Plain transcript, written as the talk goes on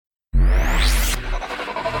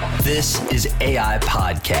This is AI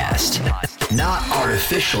Podcast. Not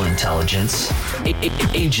artificial intelligence,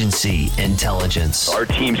 agency intelligence. Our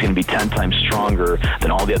team's going to be 10 times stronger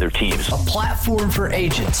than all the other teams. A platform for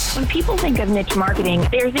agents. When people think of niche marketing,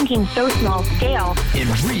 they're thinking so small scale. In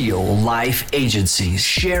real life agencies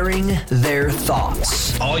sharing their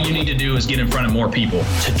thoughts. All you need to do is get in front of more people.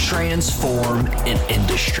 To transform an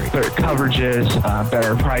industry. Better coverages,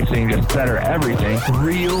 better pricing, just better everything.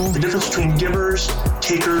 Real the difference between givers,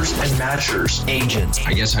 takers, and matchers. Agents.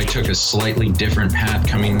 I guess I took a slightly different path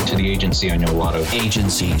coming to the agency I know a lot of.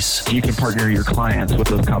 Agencies. You can partner your clients with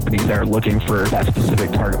those companies that are looking for that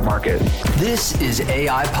specific target market. This is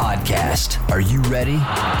AI Podcast. Are you ready?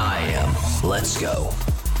 I am. Let's go.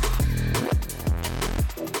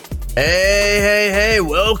 Hey,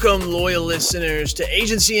 welcome, loyal listeners, to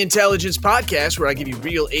Agency Intelligence Podcast, where I give you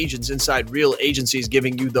real agents inside real agencies,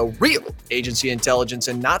 giving you the real agency intelligence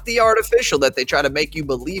and not the artificial that they try to make you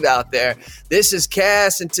believe out there. This is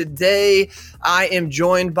Cass, and today I am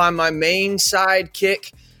joined by my main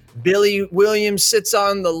sidekick. Billy Williams sits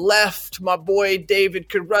on the left. My boy David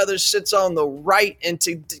Carruthers sits on the right, and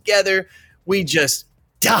together we just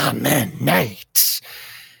dominate.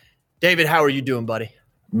 David, how are you doing, buddy?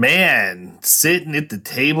 Man, sitting at the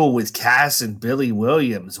table with Cass and Billy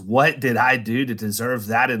Williams. What did I do to deserve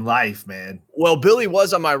that in life, man? Well, Billy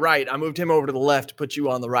was on my right. I moved him over to the left to put you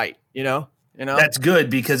on the right, you know? That's good,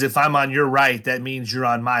 because if I'm on your right, that means you're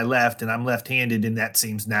on my left, and I'm left-handed, and that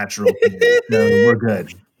seems natural. So we're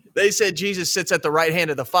good. They said Jesus sits at the right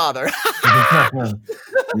hand of the Father.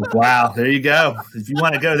 Wow, there you go. If you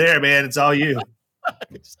want to go there, man, it's all you.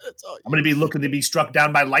 I'm going to be looking to be struck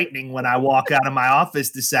down by lightning when I walk out of my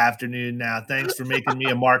office this afternoon now. Thanks for making me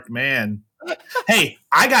a marked man. Hey,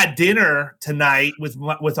 I got dinner tonight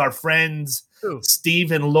with our friends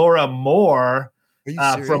Steve and Laura Moore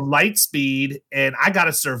from Lightspeed, and I got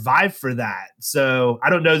to survive for that. So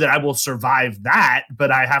I don't know that I will survive that,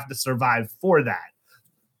 but I have to survive for that.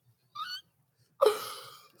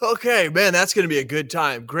 Okay, man, that's going to be a good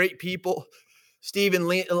time. Great people. Steve and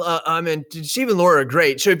Laura are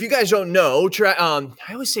great. So if you guys don't know, I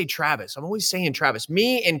always say Travis. I'm always saying Travis.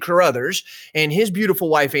 Me and Carruthers and his beautiful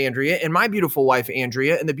wife, Andrea, and my beautiful wife,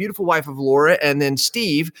 Andrea, and the beautiful wife of Laura, and then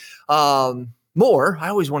Steve Moore. I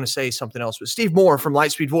always want to say something else, but Steve Moore from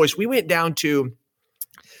Lightspeed Voice. We went down to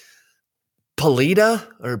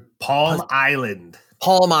Palm Island.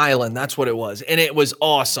 Palm Island, that's what it was, and it was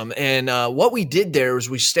awesome. And what we did there was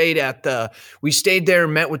we stayed there,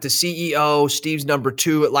 met with the CEO, Steve's number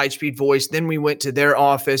 2 at Lightspeed Voice. Then we went to their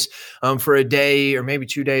office for a day or maybe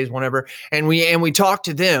 2 days, whatever. And we talked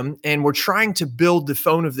to them, and we're trying to build the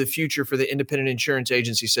phone of the future for the independent insurance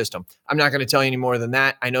agency system. I'm not going to tell you any more than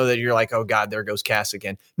that. I know that you're like, oh God, there goes Cass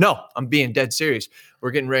again. No, I'm being dead serious. We're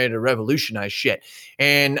getting ready to revolutionize shit.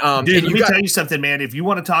 And dude, let me tell you something, man. If you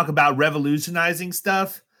want to talk about revolutionizing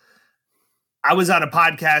stuff, I was on a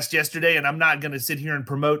podcast yesterday, and I'm not going to sit here and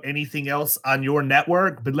promote anything else on your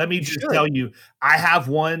network, but let me just tell you, I have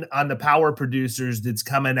one on the Power Producers that's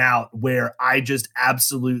coming out where I just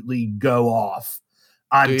absolutely go off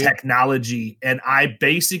on technology, and I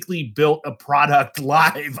basically built a product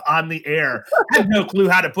live on the air. I have no clue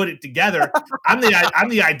how to put it together. I'm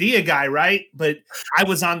the idea guy, right? But I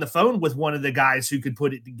was on the phone with one of the guys who could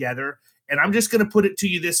put it together, and I'm just going to put it to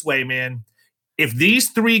you this way, man. If these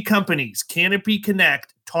 3 companies, Canopy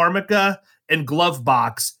Connect, Tarmica, and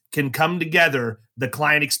Glovebox, can come together, the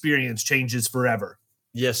client experience changes forever.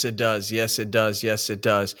 Yes, it does. Yes, it does. Yes, it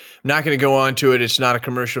does. I'm not going to go on to it. It's not a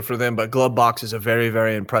commercial for them, but Glovebox is a very,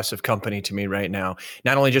 very impressive company to me right now.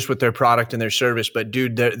 Not only just with their product and their service, but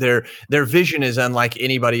dude, their vision is unlike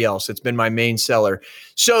anybody else. It's been my main seller.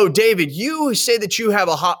 So, David, you say that you have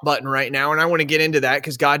a hot button right now, and I want to get into that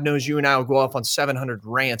because God knows you and I will go off on 700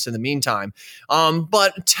 rants in the meantime.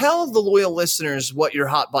 But tell the loyal listeners what your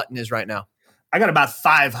hot button is right now. I got about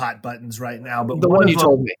 5 hot buttons right now, but the one you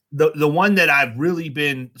told me, the one that I've really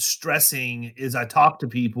been stressing is I talk to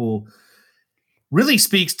people, really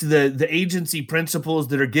speaks to the agency principals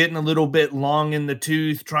that are getting a little bit long in the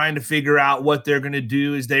tooth, trying to figure out what they're going to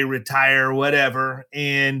do as they retire or whatever.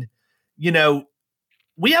 And,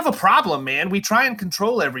 we have a problem, man. We try and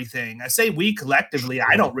control everything. I say we collectively.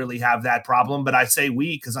 I don't really have that problem, but I say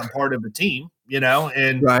we because I'm part of a team,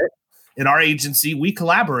 and right. In our agency, we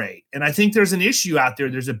collaborate. And I think there's an issue out there.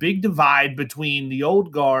 There's a big divide between the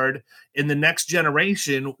old guard and the next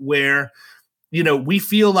generation where, we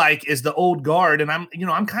feel like as the old guard, and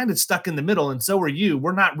I'm kind of stuck in the middle, and so are you.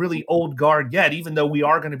 We're not really old guard yet, even though we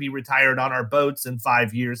are going to be retired on our boats in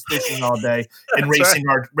 5 years, fishing all day and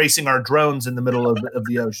racing our drones in the middle of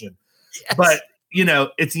the ocean. Yes. But,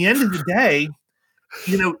 at the end of the day,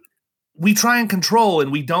 we try and control,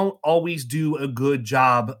 and we don't always do a good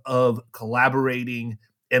job of collaborating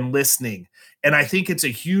and listening. And I think it's a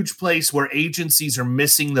huge place where agencies are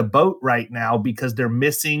missing the boat right now because they're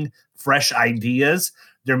missing fresh ideas.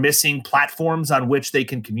 They're missing platforms on which they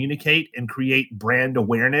can communicate and create brand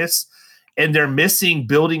awareness. And they're missing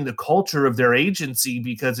building the culture of their agency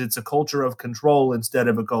because it's a culture of control instead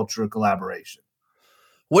of a culture of collaboration.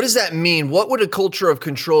 What does that mean? What would a culture of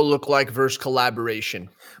control look like versus collaboration?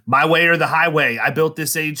 My way or the highway. I built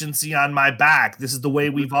this agency on my back. This is the way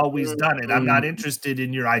we've always done it. I'm not interested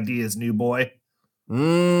in your ideas, new boy.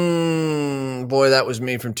 Boy, that was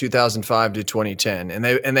me from 2005 to 2010.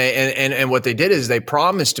 And what they did is they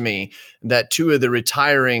promised me that two of the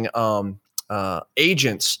retiring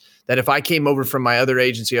agents, that if I came over from my other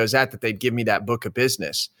agency I was at, that they'd give me that book of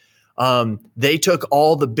business. They took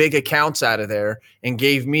all the big accounts out of there and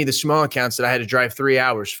gave me the small accounts that I had to drive 3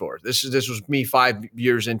 hours for. This was me 5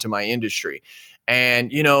 years into my industry.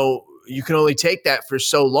 And, you know, you can only take that for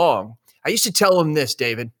so long. I used to tell them this,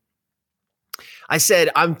 David. I said,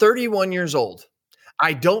 I'm 31 years old.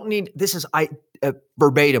 I don't need,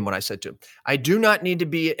 verbatim what I said to him. I do not need to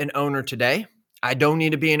be an owner today. I don't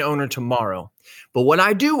need to be an owner tomorrow. But what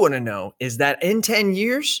I do want to know is that in 10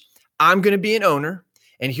 years, I'm going to be an owner.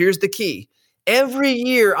 And here's the key. Every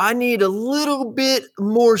year, I need a little bit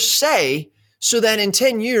more say so that in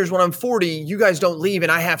 10 years, when I'm 40, you guys don't leave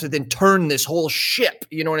and I have to then turn this whole ship.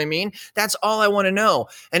 You know what I mean? That's all I want to know.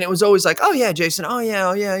 And it was always like, oh, yeah, Jason. Oh,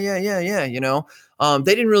 yeah. You know,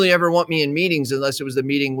 they didn't really ever want me in meetings unless it was the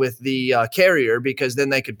meeting with the carrier, because then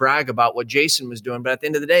they could brag about what Jason was doing. But at the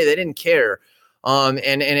end of the day, they didn't care.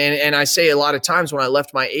 And I say a lot of times when I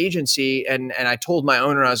left my agency and I told my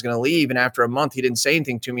owner I was going to leave, and after a month, he didn't say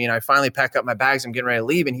anything to me. And I finally pack up my bags. I'm getting ready to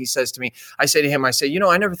leave. And he says to me, I say to him, I say, you know,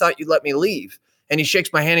 I never thought you'd let me leave. And he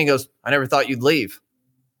shakes my hand and goes, I never thought you'd leave.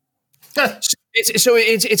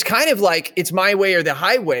 It's kind of like it's my way or the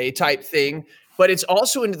highway type thing. But it's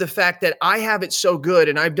also into the fact that I have it so good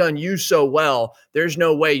and I've done you so well. There's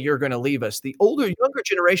no way you're going to leave us. The younger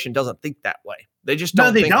generation doesn't think that way. They just don't.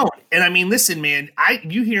 No, they don't. And I mean, listen, man,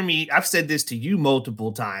 you hear me. I've said this to you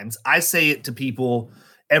multiple times. I say it to people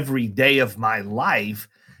every day of my life.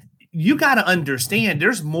 You got to understand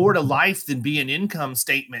there's more to life than being income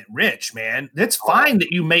statement rich, man. That's fine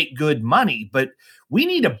that you make good money, but we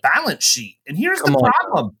need a balance sheet. And here's the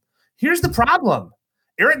problem. Here's the problem.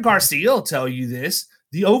 Eric Garcia will tell you this.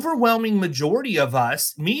 The overwhelming majority of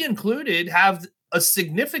us, me included, have a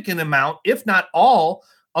significant amount, if not all,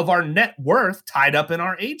 of our net worth tied up in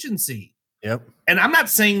our agency. Yep. And I'm not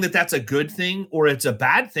saying that that's a good thing or it's a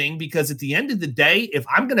bad thing, because at the end of the day, if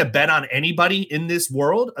I'm going to bet on anybody in this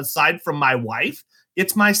world, aside from my wife,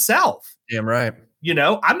 it's myself. Damn right. You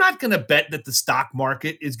know, I'm not going to bet that the stock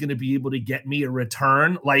market is going to be able to get me a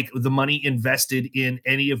return like the money invested in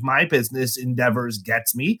any of my business endeavors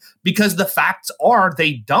gets me, because the facts are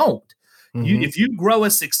they don't. Mm-hmm. If you grow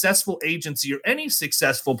a successful agency or any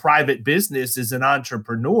successful private business as an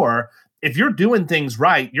entrepreneur, if you're doing things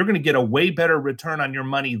right, you're going to get a way better return on your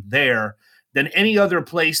money there than any other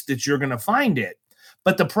place that you're going to find it.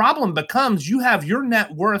 But the problem becomes you have your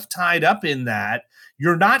net worth tied up in that.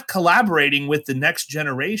 You're not collaborating with the next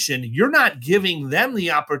generation. You're not giving them the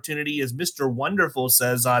opportunity, as Mr. Wonderful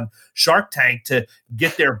says on Shark Tank, to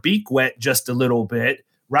get their beak wet just a little bit,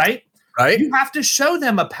 right? Right. You have to show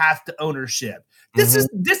them a path to ownership.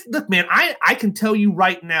 Look, man, I can tell you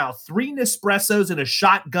right now, 3 Nespressos and a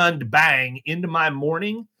shotgunned bang into my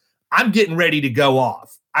morning, I'm getting ready to go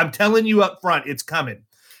off. I'm telling you up front, it's coming.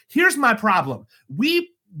 Here's my problem. We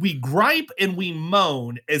gripe and we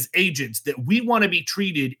moan as agents that we want to be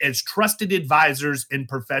treated as trusted advisors and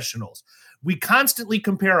professionals. We constantly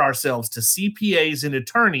compare ourselves to CPAs and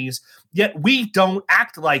attorneys, yet we don't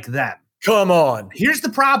act like them. Come on. Here's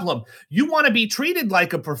the problem. You want to be treated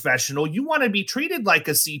like a professional. You want to be treated like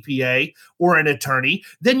a CPA or an attorney.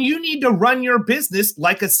 Then you need to run your business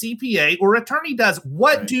like a CPA or attorney does.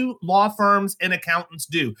 What do law firms and accountants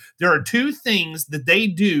do? There are 2 things that they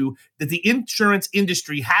do that the insurance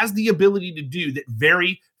industry has the ability to do that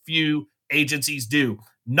very few agencies do.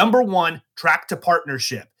 Number 1, track to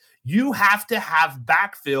partnership. You have to have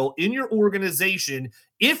backfill in your organization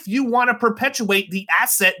if you want to perpetuate the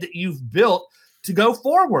asset that you've built to go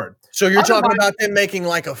forward. So you're talking about them making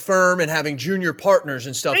like a firm and having junior partners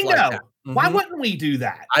and stuff like that. Why wouldn't we do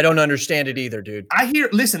that? I don't understand it either, dude. I hear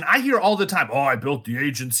all the time, I built the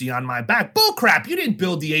agency on my back. Bull crap. You didn't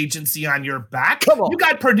build the agency on your back. Come on. You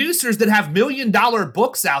got producers that have $1 million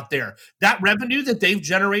books out there. That revenue that they've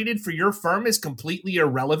generated for your firm is completely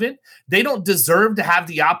irrelevant. They don't deserve to have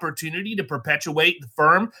the opportunity to perpetuate the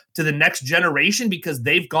firm to the next generation because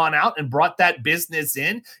they've gone out and brought that business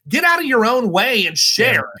in. Get out of your own way and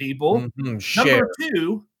share, people. Share.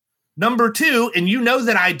 Number two, and you know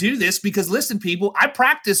that I do this because, listen, people, I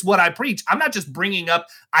practice what I preach. I'm not just bringing up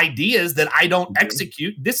ideas that I don't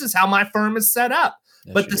execute. This is how my firm is set up.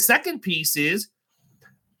 But the second piece is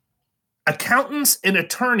accountants and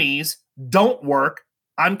attorneys don't work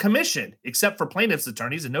on commission, except for plaintiffs'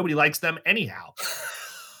 attorneys, and nobody likes them anyhow.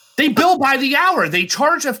 They bill by the hour. They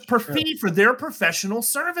charge a per fee for their professional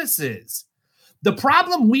services. The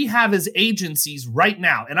problem we have as agencies right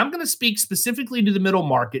now, and I'm going to speak specifically to the middle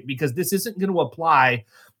market because this isn't going to apply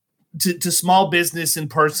to small business and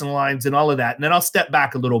personal lines and all of that. And then I'll step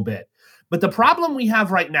back a little bit. But the problem we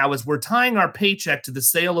have right now is we're tying our paycheck to the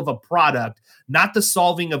sale of a product, not the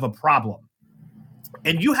solving of a problem.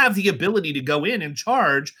 And you have the ability to go in and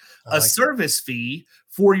charge a service fee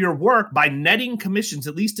for your work by netting commissions.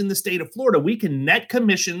 At least in the state of Florida, we can net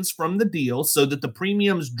commissions from the deal so that the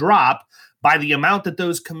premiums drop by the amount that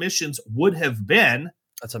those commissions would have been.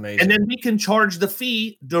 That's amazing. And then we can charge the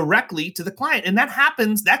fee directly to the client. And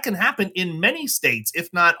that can happen in many states,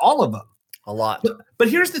 if not all of them. A lot. But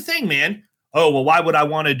here's the thing, man. Oh, well, why would I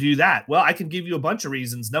want to do that? Well, I can give you a bunch of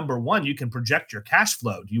reasons. Number one, you can project your cash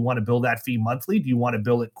flow. Do you want to bill that fee monthly? Do you want to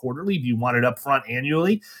bill it quarterly? Do you want it upfront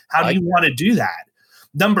annually? How do you want to do that?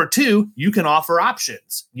 Number two, you can offer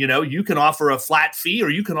options. You can offer a flat fee, or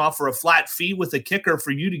you can offer a flat fee with a kicker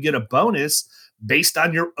for you to get a bonus based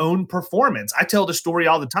on your own performance. I tell the story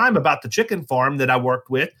all the time about the chicken farm that I worked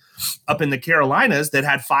with up in the Carolinas that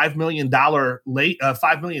had $5 million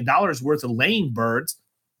worth of laying birds.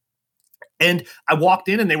 And I walked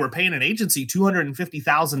in and they were paying an agency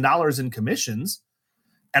 $250,000 in commissions.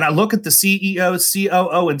 And I look at the CEO,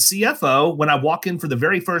 COO, and CFO when I walk in for the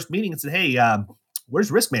very first meeting and said, hey, where's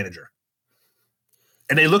risk manager?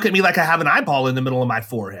 And they look at me like I have an eyeball in the middle of my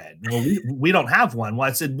forehead. Well, we don't have one. Well,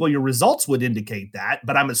 I said, well, your results would indicate that.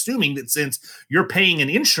 But I'm assuming that since you're paying an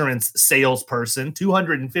insurance salesperson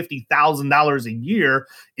 $250,000 a year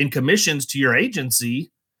in commissions to your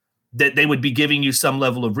agency, that they would be giving you some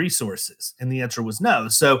level of resources. And the answer was no.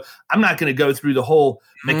 So I'm not going to go through the whole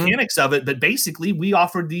mechanics of it. But basically, we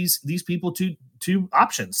offered these people two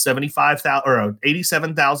options: $75,000 or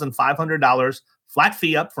 $87,500 flat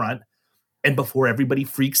fee up front. And before everybody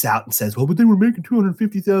freaks out and says, well, but they were making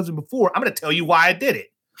 $250,000 before, I'm going to tell you why I did it.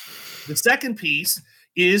 The second piece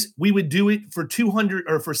is we would do it for $200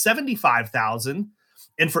 or for $75,000.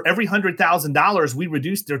 And for every $100,000 we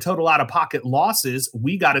reduced their total out-of-pocket losses,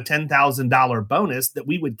 we got a $10,000 bonus that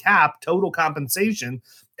we would cap total compensation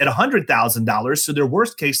at $100,000. So their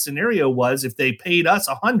worst case scenario was if they paid us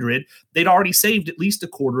 $100,000, they'd already saved at least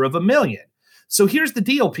 $250,000. So here's the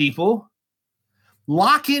deal, people.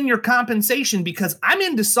 Lock in your compensation because I'm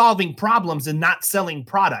into solving problems and not selling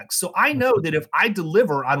products. So I know that if I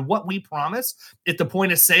deliver on what we promise at the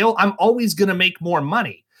point of sale, I'm always going to make more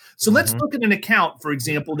money. So let's look at an account, for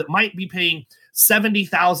example, that might be paying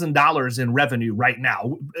 $70,000 in revenue right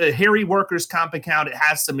now. A hairy workers' comp account, it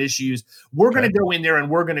has some issues. We're going to go in there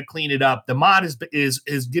and we're going to clean it up. The mod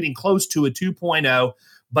is getting close to a 2.0,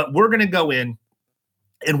 but we're going to go in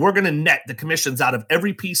and we're going to net the commissions out of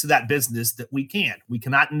every piece of that business that we can. We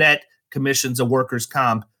cannot net commissions of workers'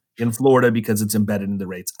 comp in Florida because it's embedded in the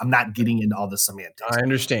rates. I'm not getting into all the semantics. I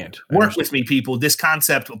understand. Work with me, people. This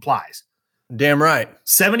concept applies. Damn right.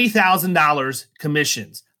 $70,000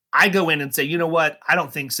 commissions. I go in and say, you know what? I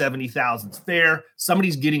don't think $70,000 is fair.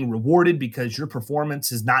 Somebody's getting rewarded because your performance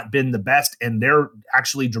has not been the best, and they're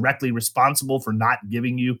actually directly responsible for not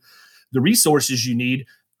giving you the resources you need.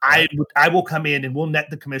 I will come in and we'll net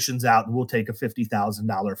the commissions out and we'll take a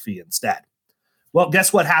 $50,000 fee instead. Well,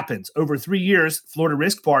 guess what happens? Over 3 years, Florida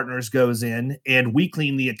Risk Partners goes in and we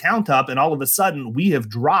clean the account up, and all of a sudden we have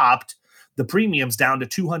dropped the premiums down to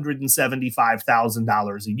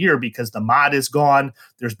 $275,000 a year because the mod is gone.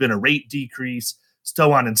 There's been a rate decrease,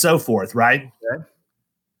 so on and so forth, right? Okay.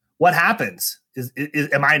 What happens?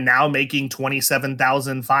 Am I now making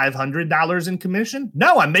 $27,500 in commission?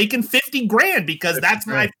 No, I'm making $50,000 because that's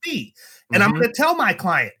my fee. And I'm going to tell my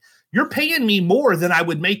client, you're paying me more than I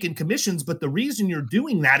would make in commissions, but the reason you're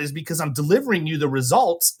doing that is because I'm delivering you the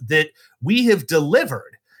results that we have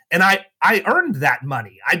delivered. And I earned that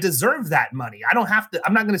money. I deserve that money.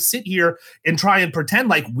 I'm not going to sit here and try and pretend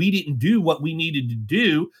like we didn't do what we needed to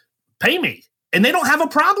do. Pay me. And they don't have a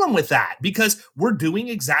problem with that because we're doing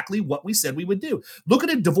exactly what we said we would do. Look at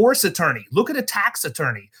a divorce attorney. Look at a tax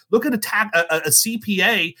attorney. Look at a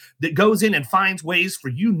CPA that goes in and finds ways for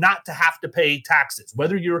you not to have to pay taxes.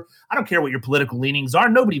 Whether I don't care what your political leanings are.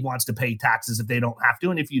 Nobody wants to pay taxes if they don't have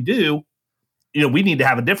to. And if you do, we need to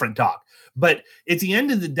have a different talk. But at the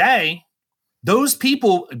end of the day, those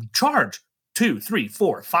people charge $200, $300,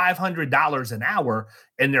 $400, $500 an hour,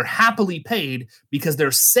 and they're happily paid because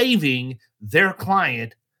they're saving their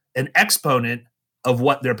client an exponent of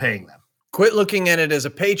what they're paying them. Quit looking at it as a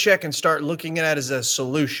paycheck and start looking at it as a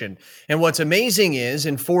solution. And what's amazing is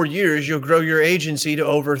in 4 years, you'll grow your agency to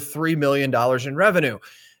over $3 million in revenue.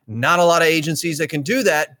 Not a lot of agencies that can do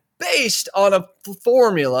that based on a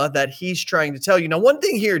formula that he's trying to tell you. Now, one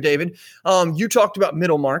thing here, David, you talked about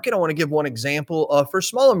middle market. I want to give one example for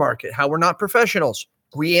smaller market, how we're not professionals.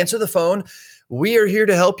 We answer the phone. We are here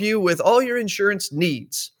to help you with all your insurance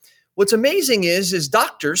needs. What's amazing is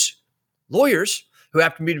doctors, lawyers who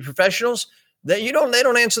happen to be professionals, that they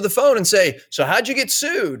don't answer the phone and say, so how'd you get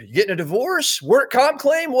sued? You getting a divorce? Work comp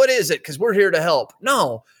claim? What is it? Because we're here to help.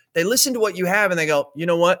 No, they listen to what you have and they go, you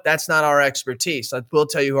know what? That's not our expertise. We'll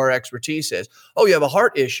tell you who our expertise is. Oh, you have a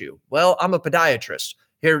heart issue. Well, I'm a podiatrist.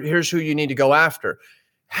 Here's who you need to go after.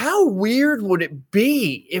 How weird would it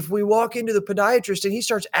be if we walk into the podiatrist and he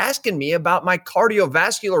starts asking me about my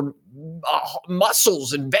cardiovascular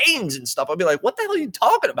muscles and veins and stuff? I'll be like, what the hell are you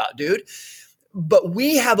talking about, dude? But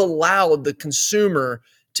we have allowed the consumer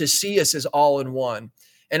to see us as all in one.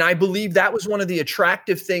 And I believe that was one of the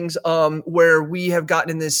attractive things where we have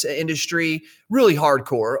gotten in this industry really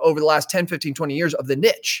hardcore over the last 10, 15, 20 years of the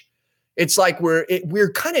niche. It's like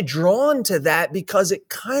we're kind of drawn to that because it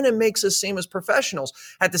kind of makes us seem as professionals.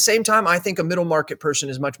 At the same time, I think a middle market person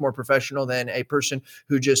is much more professional than a person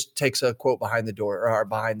who just takes a quote behind the door or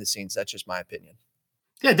behind the scenes. That's just my opinion.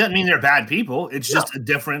 Yeah, it doesn't mean they're bad people. It's just a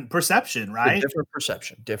different perception, right? Different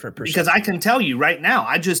perception. Because I can tell you right now,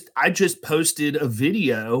 I just posted a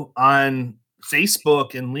video on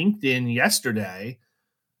Facebook and LinkedIn yesterday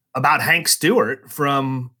about Hank Stewart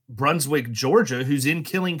from Brunswick, Georgia, who's in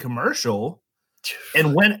Killing Commercial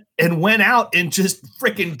and went out and just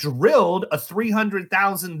freaking drilled a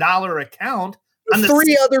 $300,000 account.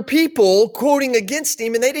 Three other people quoting against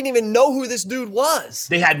him, and they didn't even know who this dude was.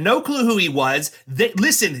 They had no clue who he was.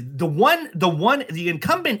 Listen, the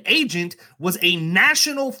incumbent agent was a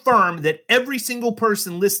national firm that every single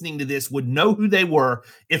person listening to this would know who they were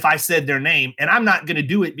if I said their name. And I'm not going to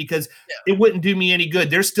do it because it wouldn't do me any good.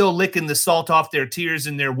 They're still licking the salt off their tears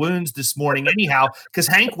and their wounds this morning anyhow, because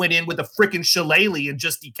Hank went in with a freaking shillelagh and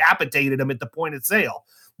just decapitated him at the point of sale.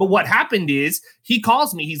 But what happened is he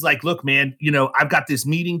calls me. He's like, look, man, I've got this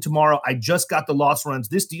meeting tomorrow. I just got the loss runs.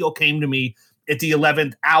 This deal came to me at the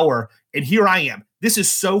 11th hour. And here I am. This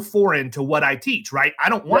is so foreign to what I teach, right? I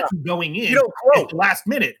don't want you going in at the last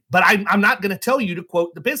minute, but I'm not going to tell you to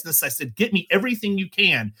quote the business. I said, get me everything you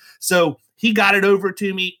can. So he got it over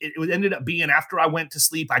to me. It ended up being after I went to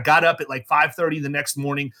sleep. I got up at like 5:30 the next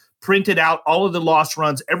morning, printed out all of the loss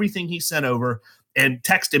runs, everything he sent over, and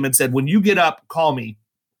texted him and said, when you get up, call me.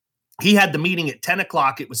 He had the meeting at 10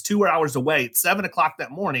 o'clock. It was 2 hours away. At 7 o'clock that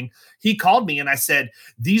morning, he called me and I said,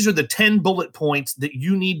 these are the 10 bullet points that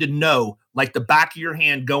you need to know, like the back of your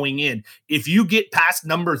hand going in. If you get past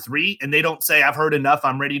number 3 and they don't say, I've heard enough,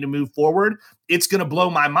 I'm ready to move forward, it's going to blow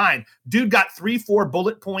my mind. Dude got 3-4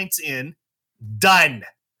 bullet points in, done.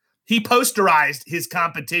 He posterized his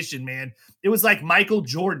competition, man. It was like Michael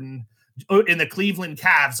Jordan in the Cleveland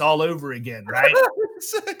Cavs all over again, right?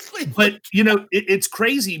 Exactly. But, it's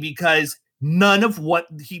crazy because none of what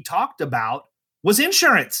he talked about was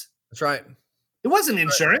insurance. That's right. It wasn't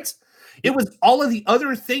insurance. It was all of the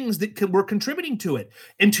other things that were contributing to it.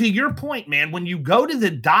 And to your point, man, when you go to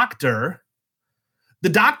the doctor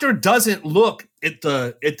doesn't look at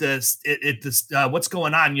the what's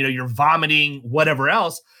going on. You're vomiting, whatever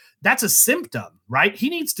else. That's a symptom, right? He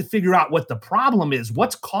needs to figure out what the problem is.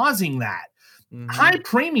 What's causing that? Mm-hmm. High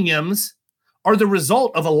premiums are the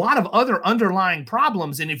result of a lot of other underlying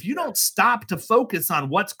problems. And if you don't stop to focus on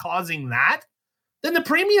what's causing that, then the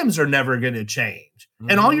premiums are never going to change.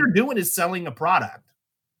 Mm-hmm. And all you're doing is selling a product.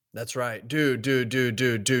 That's right. Dude,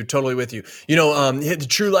 totally with you. The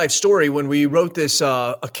True Life Story, when we wrote this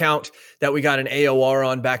account that we got an AOR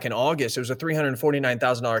on back in August, it was a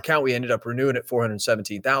 $349,000 account. We ended up renewing it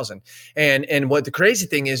 $417,000. And what the crazy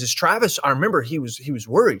thing is Travis, I remember he was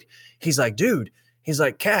worried. He's like, dude,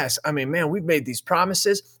 Cass, I mean, man, we've made these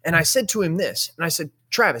promises. And I said to him this, and I said,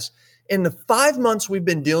 Travis, in the 5 months we've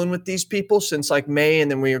been dealing with these people since like May,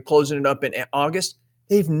 and then we were closing it up in August,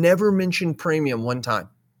 they've never mentioned premium one time.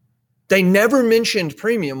 They never mentioned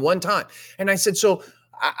premium one time. And I said, so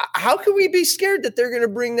how can we be scared that they're going to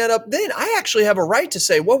bring that up then? I actually have a right to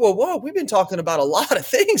say, whoa. We've been talking about a lot of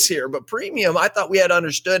things here, but premium, I thought we had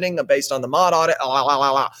understanding based on the mod audit.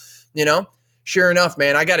 You know, sure enough,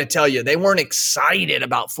 man, I got to tell you, they weren't excited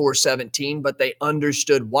about 417, but they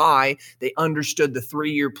understood why. They understood the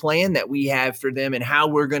 3-year plan that we have for them and how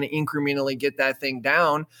we're going to incrementally get that thing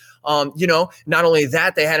down. You know, not only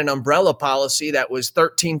that, they had an umbrella policy that was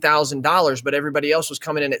 $13,000, but everybody else was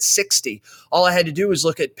coming in at $60,000. All I had to do was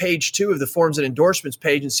look at page 2 of the forms and endorsements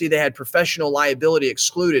page and see they had professional liability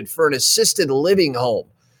excluded for an assisted living home.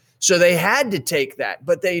 So they had to take that,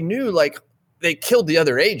 but they knew like they killed the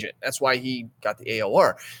other agent. That's why he got the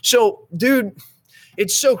AOR. So, dude,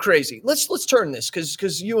 it's so crazy. Let's turn this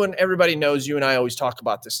because you and everybody knows you and I always talk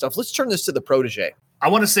about this stuff. Let's turn this to the protege. I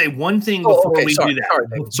want to say one thing before we do that.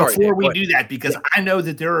 Before do that, because I know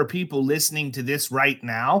that there are people listening to this right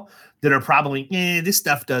now that are probably, this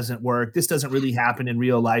stuff doesn't work. This doesn't really happen in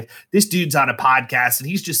real life. This dude's on a podcast and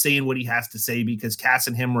he's just saying what he has to say because Cass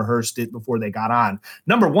and him rehearsed it before they got on.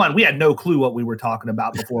 Number one, we had no clue what we were talking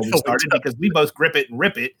about before we started because we both grip it and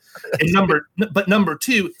rip it. And number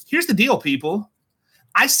two, here's the deal, people.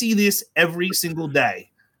 I see this every single day.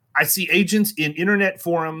 I see agents in internet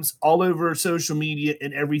forums all over social media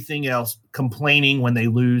and everything else complaining when they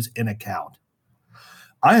lose an account.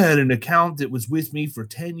 I had an account that was with me for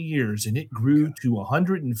 10 years and it grew to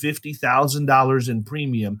 $150,000 in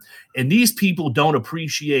premium. And these people don't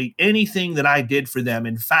appreciate anything that I did for them.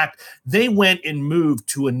 In fact, they went and moved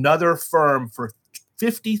to another firm for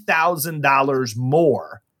 $50,000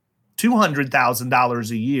 more,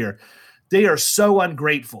 $200,000 a year. They are so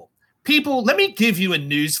ungrateful. People, let me give you a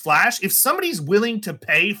news flash. If somebody's willing to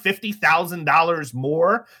pay $50,000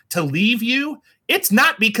 more to leave you, it's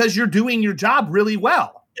not because you're doing your job really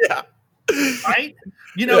well. Yeah. Right?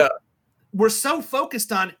 You know, we're so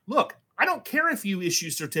focused on, look, I don't care if you issue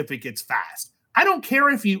certificates fast. I don't care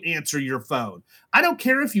if you answer your phone. I don't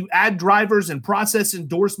care if you add drivers and process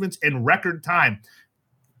endorsements in record time.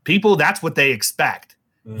 People, that's what they expect.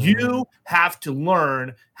 You have to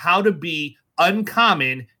learn how to be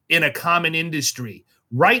uncommon in a common industry.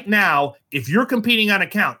 Right now, if you're competing on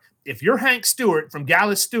account, if you're Hank Stewart from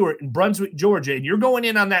Gallus Stewart in Brunswick, Georgia, and you're going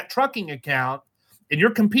in on that trucking account and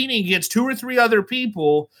you're competing against 2 or 3 other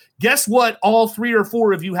people, guess what all 3 or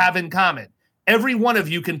 4 of you have in common? Every one of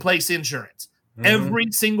you can place insurance.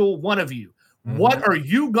 Every single one of you. What are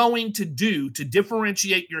you going to do to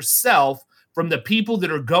differentiate yourself from the people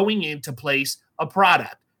that are going in to place a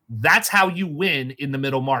product? That's how you win in the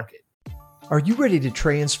middle market. Are you ready to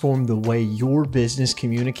transform the way your business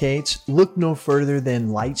communicates? Look no further than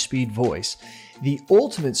Lightspeed Voice, the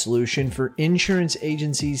ultimate solution for insurance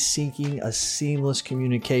agencies seeking a seamless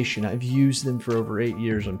communication. I've used them for over 8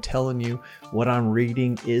 years. I'm telling you, what I'm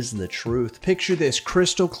reading is the truth. Picture this: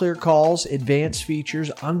 crystal clear calls, advanced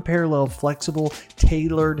features, unparalleled, flexible,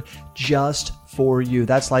 tailored just for you.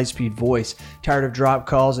 That's Lightspeed Voice. Tired of drop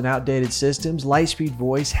calls and outdated systems? Lightspeed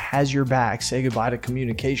Voice has your back. Say goodbye to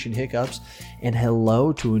communication hiccups and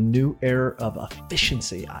hello to a new era of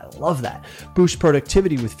efficiency. I love that. Boost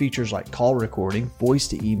productivity with features like call recording, voice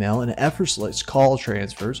to email, and effortless call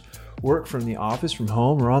transfers. Work from the office, from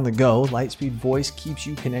home, or on the go. Lightspeed Voice keeps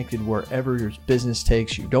you connected wherever your business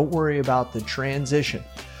takes you. Don't worry about the transition.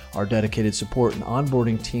 Our dedicated support and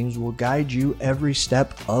onboarding teams will guide you every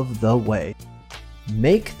step of the way.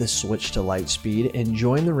 Make the switch to Lightspeed and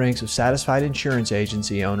join the ranks of satisfied insurance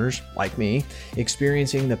agency owners like me,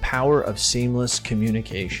 experiencing the power of seamless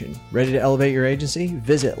communication. Ready to elevate your agency?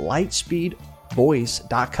 Visit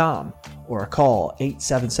lightspeedvoice.com or call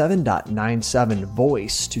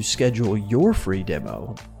 877.97-VOICE to schedule your free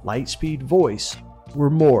demo. Lightspeed Voice,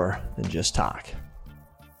 we're more than just talk.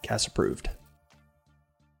 Cass approved.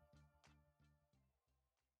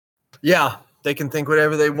 Yeah, they can think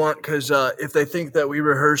whatever they want because if they think that we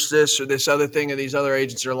rehearse this or this other thing or these other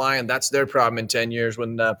agents are lying, that's their problem in 10 years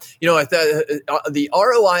when, the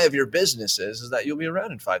ROI of your business is that you'll be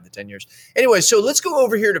around in 5 to 10 years. Anyway, so let's go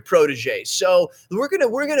over here to Protege. So we're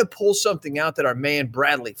gonna pull something out that our man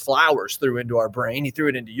Bradley Flowers threw into our brain. He threw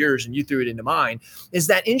it into yours and you threw it into mine, is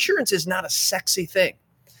that insurance is not a sexy thing.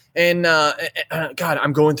 And God,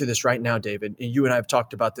 I'm going through this right now, David. You and I have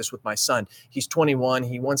talked about this with my son. He's 21.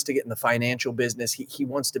 He wants to get in the financial business. He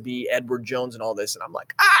wants to be Edward Jones and all this. And I'm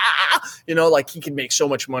like, like he can make so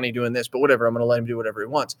much money doing this, but whatever. I'm going to let him do whatever he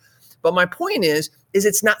wants. But my point is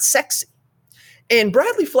it's not sexy. And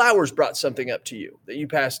Bradley Flowers brought something up to you that you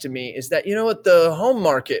passed to me is that, you know what, the home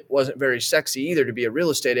market wasn't very sexy either to be a real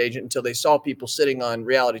estate agent until they saw people sitting on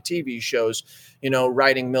reality TV shows,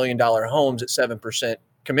 writing $1 million homes at 7%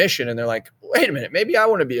 commission and they're like, wait a minute, maybe I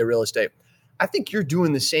want to be a real estate. I think you're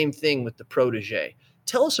doing the same thing with the Protege.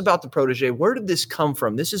 Tell us about the Protege. Where did this come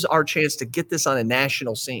from? This is our chance to get this on a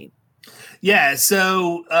national scene. Yeah.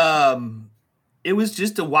 So, it was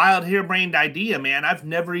just a wild harebrained idea, man. I've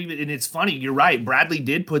never even, and it's funny, you're right. Bradley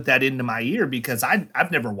did put that into my ear because I've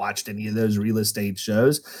never watched any of those real estate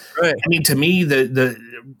shows. Right. I mean, to me, the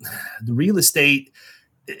real estate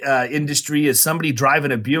industry is somebody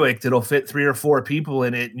driving a Buick that'll fit 3 or 4 people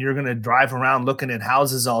in it, and you're going to drive around looking at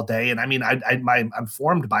houses all day. And I mean, I'm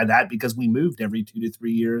formed by that because we moved every 2 to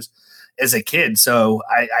 3 years as a kid. So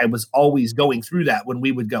I was always going through that when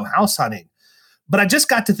we would go house hunting. But I just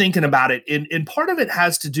got to thinking about it, and part of it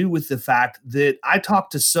has to do with the fact that I talk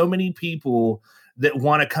to so many people that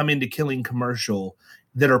want to come into Killing Commercial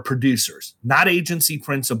that are producers, not agency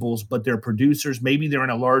principals, but they're producers. Maybe they're in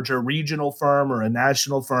a larger regional firm or a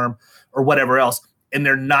national firm or whatever else, and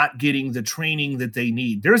they're not getting the training that they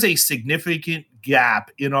need. There's a significant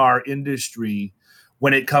gap in our industry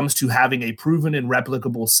when it comes to having a proven and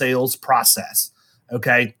replicable sales process.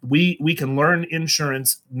 Okay, we can learn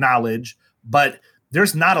insurance knowledge, but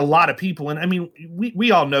there's not a lot of people. And I mean, we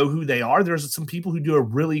all know who they are. There's some people who do a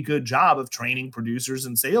really good job of training producers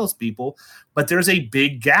and salespeople, but there's a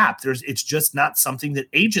big gap. It's just not something that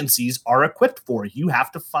agencies are equipped for. You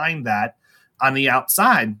have to find that on the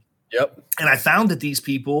outside. Yep. And I found that these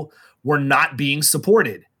people were not being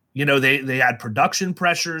supported. You know, they had production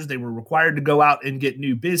pressures. They were required to go out and get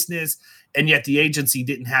new business. And yet the agency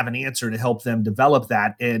didn't have an answer to help them develop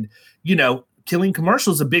that. And, you know, Killing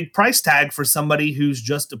Commercial is a big price tag for somebody who's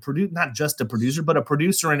just not just a producer, but a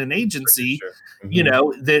producer in an agency, mm-hmm. you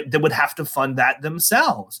know, that would have to fund that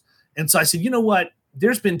themselves. And so I said, you know what,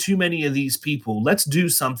 there's been too many of these people. Let's do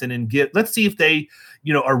something and let's see if they,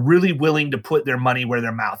 you know, are really willing to put their money where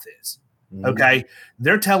their mouth is. Mm-hmm. Okay.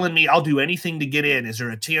 They're telling me I'll do anything to get in. Is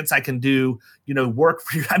there a chance I can do, you know, work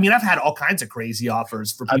for you? I mean, I've had all kinds of crazy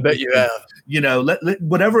offers for people. I bet you have. You know,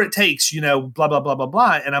 whatever it takes, you know, blah, blah, blah, blah,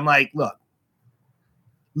 blah. And I'm like, look,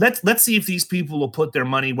 let's see if these people will put their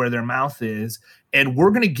money where their mouth is. And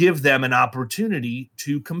we're going to give them an opportunity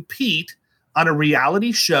to compete on a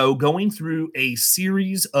reality show going through a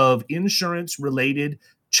series of insurance related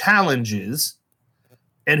challenges.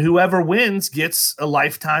 And whoever wins gets a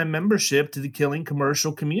lifetime membership to the Killing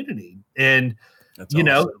Commercial community. And, that's you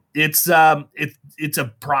awesome. Know, it's a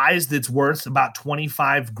prize that's worth about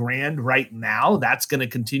 $25,000 right now. That's going to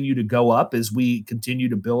continue to go up as we continue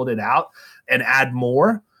to build it out and add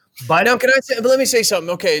more. But now, let me say something.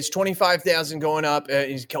 Okay, it's 25,000 going up.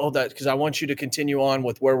 He's called that because I want you to continue on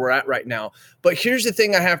with where we're at right now. But here's the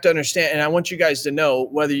thing I have to understand, and I want you guys to know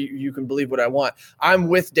whether you can believe what I want. I'm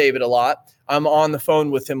with David a lot. I'm on the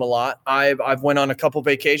phone with him a lot. I've went on a couple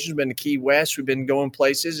vacations, been to Key West. We've been going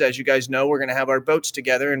places. As you guys know, we're going to have our boats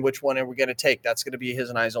together, and which one are we going to take? That's going to be his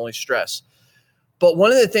and I's only stress. But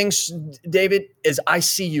one of the things, David, is I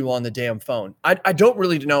see you on the damn phone. I don't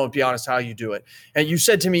really know, to be honest, how you do it. And you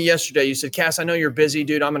said to me yesterday, you said, Cass, I know you're busy,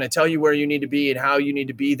 dude. I'm going to tell you where you need to be and how you need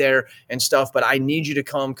to be there and stuff. But I need you to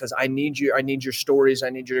come because I need you. I need your stories.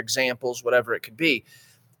 I need your examples, whatever it could be.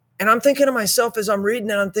 And I'm thinking to myself as I'm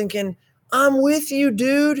reading it, I'm thinking, I'm with you,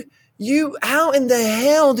 dude. How in the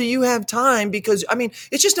hell do you have time? Because, I mean,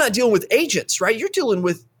 it's just not dealing with agents, right? You're dealing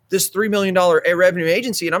with this $3 million revenue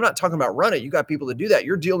agency, and I'm not talking about run it. You got people to do that.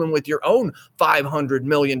 You're dealing with your own $500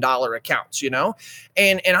 million accounts, you know?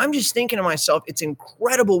 And I'm just thinking to myself, it's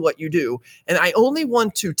incredible what you do. And I only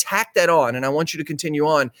want to tack that on, and I want you to continue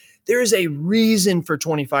on. There is a reason for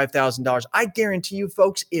 $25,000. I guarantee you,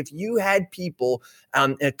 folks, if you had people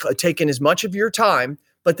taking as much of your time,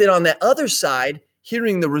 but then on the other side,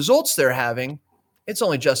 hearing the results they're having, it's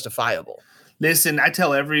only justifiable. Listen, I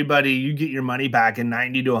tell everybody you get your money back in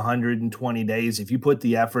 90 to 120 days. If you put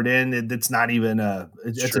the effort in, it's not even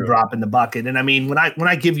it's a drop in the bucket. And I mean, when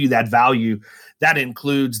I give you that value, that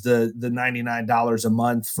includes the $99 a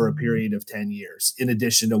month for a period of 10 years, in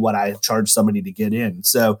addition to what I charge somebody to get in.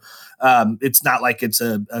 So it's not like it's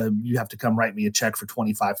you have to come write me a check for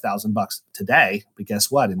 $25,000 today. But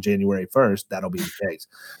guess what? In January 1st, that'll be the case.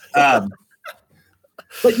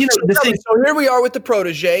 But, you know, so here we are with the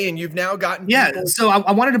Protege, and you've now gotten people. So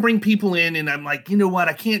I wanted to bring people in, and I'm like, you know what?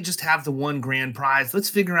 I can't just have the one grand prize. Let's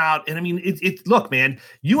figure out. And I mean, look, man,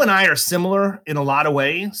 you and I are similar in a lot of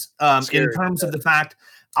ways in terms of the fact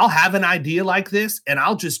I'll have an idea like this, and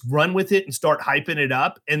I'll just run with it and start hyping it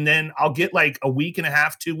up. And then I'll get like a week and a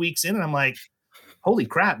half, 2 weeks in, and I'm like, holy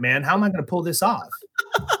crap, man, how am I going to pull this off?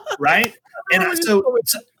 Right. And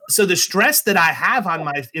so the stress that I have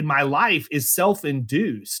in my life is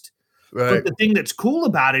self-induced But the thing that's cool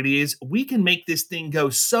about it is we can make this thing go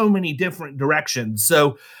so many different directions.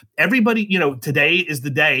 So everybody, today is the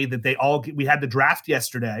day that we had the draft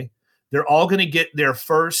yesterday. They're all going to get their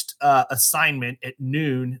first assignment at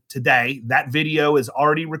noon today. That video is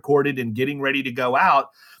already recorded and getting ready to go out.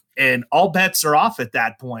 And all bets are off at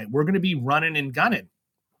that point. We're going to be running and gunning.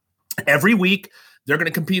 Every week, they're going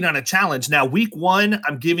to compete on a challenge. Now, week 1,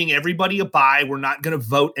 I'm giving everybody a bye. We're not going to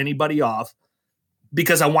vote anybody off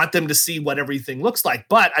because I want them to see what everything looks like.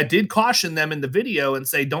 But I did caution them in the video and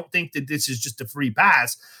say, don't think that this is just a free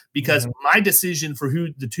pass, because my decision for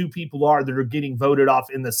who the 2 people are that are getting voted off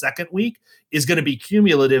in the second week is going to be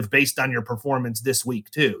cumulative based on your performance this week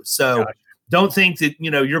too. So don't think that,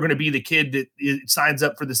 you're going to be the kid that signs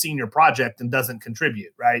up for the senior project and doesn't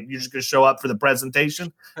contribute, right? You're just going to show up for the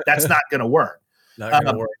presentation. That's not going to work.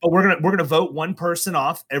 But we're gonna vote one person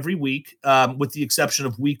off every week, with the exception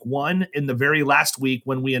of week 1 in the very last week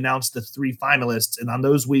when we announced the 3 finalists. And on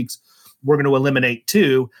those weeks, we're going to eliminate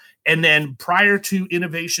 2. And then prior to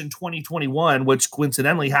Innovation 2021, which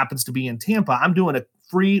coincidentally happens to be in Tampa, I'm doing a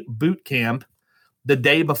free boot camp the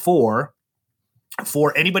day before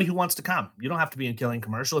for anybody who wants to come. You don't have to be in Killing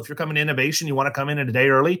Commercial. If you're coming to Innovation, you want to come in a day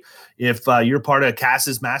early. If you're part of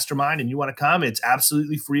Cass's mastermind and you want to come, it's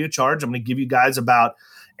absolutely free of charge. I'm going to give you guys about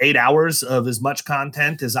 8 hours of as much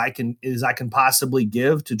content as I can possibly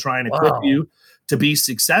give to try and equip you to be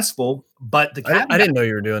successful. But the caveat, I didn't know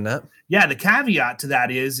you were doing that. Yeah, the caveat to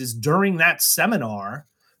that is during that seminar,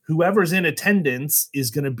 whoever's in attendance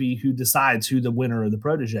is going to be who decides who the winner of the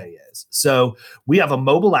protege is. So we have a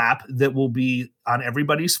mobile app that will be on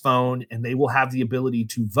everybody's phone, and they will have the ability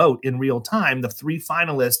to vote in real time. The 3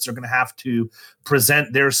 finalists are going to have to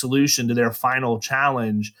present their solution to their final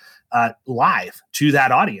challenge live to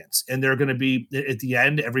that audience. And they're going to be at the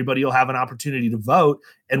end, everybody will have an opportunity to vote,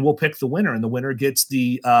 and we'll pick the winner, and the winner gets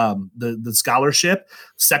the scholarship.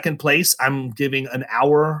 Second place, I'm giving an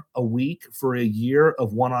hour a week for a year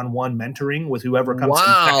of one-on-one mentoring with whoever comes in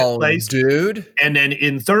second place. Dude. And then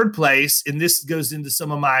in third place, and this goes into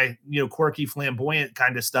some of my, quirky, flamboyant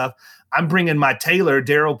kind of stuff, I'm bringing my tailor,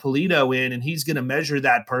 Daryl Polito, in, and he's going to measure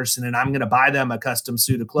that person, and I'm going to buy them a custom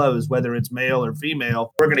suit of clothes, whether it's male or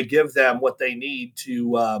female. We're going to give them what they need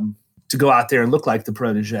to go out there and look like the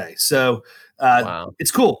protege. So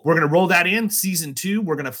it's cool. We're going to roll that in. Season 2,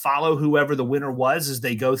 we're going to follow whoever the winner was as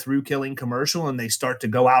they go through Killing Commercial and they start to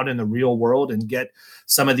go out in the real world and get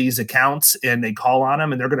some of these accounts, and they call on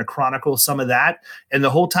them, and they're going to chronicle some of that. And the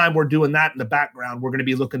whole time we're doing that in the background, we're going to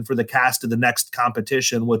be looking for the cast of the next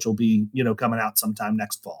competition, which will be, coming out sometime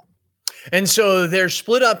next fall. And so they're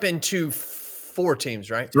split up into 4 teams,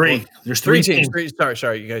 right? 3. There's 3 teams.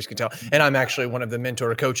 Sorry, you guys can tell. And I'm actually one of the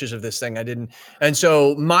mentor coaches of this thing. And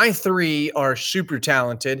so my 3 are super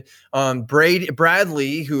talented.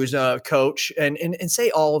 Bradley, who is a coach, and say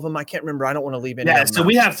all of them. I can't remember. I don't want to leave any. Yeah. So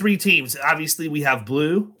we have 3 teams. Obviously, we have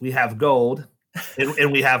blue, we have gold,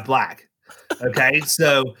 and we have black. Okay.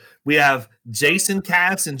 So we have Jason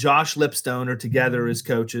Cass and Josh Lipstone are together as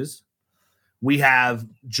coaches. We have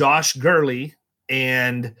Josh Gurley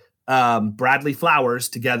and Bradley Flowers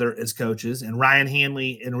together as coaches, and Ryan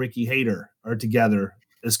Hanley and Ricky Hayter are together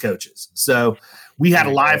as coaches. So we had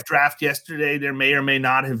a live draft yesterday. There may or may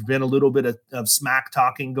not have been a little bit of smack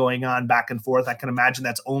talking going on back and forth. I can imagine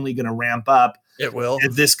that's only going to ramp up. It will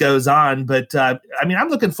as this goes on. But I'm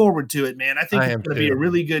looking forward to it, man. I think it's going to be a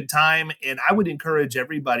really good time, and I would encourage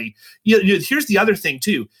everybody. Here's the other thing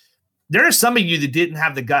too. There are some of you that didn't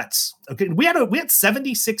have the guts. Okay, we had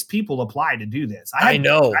 76 people apply to do this. I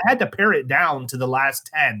had to pare it down to the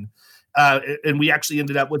last 10, and we actually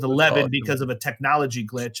ended up with 11 because of a technology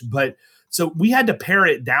glitch. But so we had to pare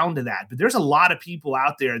it down to that. But there's a lot of people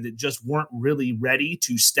out there that just weren't really ready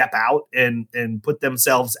to step out and put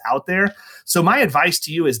themselves out there. So my advice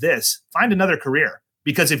to you is this: find another career.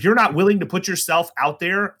 Because if you're not willing to put yourself out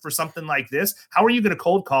there for something like this, how are you going to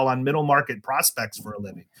cold call on middle market prospects for a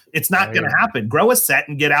living? It's not going to happen. Grow a set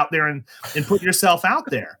and get out there and put yourself out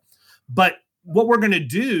there. But what we're going to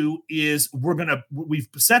do is we've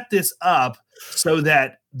set this up so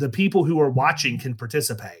that the people who are watching can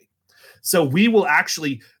participate. So we will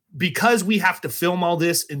actually, because we have to film all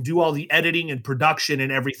this and do all the editing and production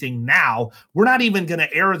and everything now, we're not even going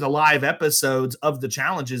to air the live episodes of the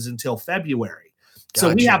challenges until February. Gotcha.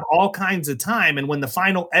 So we have all kinds of time. And when the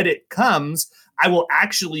final edit comes, I will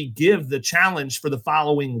actually give the challenge for the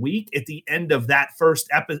following week at the end of that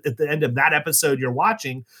at the end of that episode you're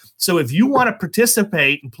watching. So if you want to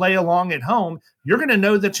participate and play along at home, you're going to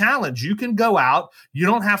know the challenge. You can go out. You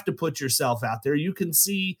don't have to put yourself out there. You can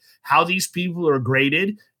see how these people are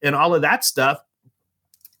graded and all of that stuff.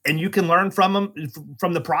 and you can learn from them,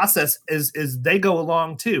 from the process as they go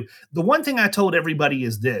along too. The one thing I told everybody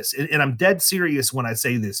is this, and I'm dead serious when I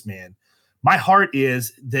say this, man. My heart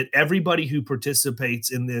is that everybody who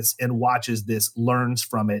participates in this and watches this learns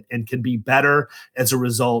from it and can be better as a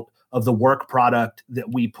result of the work product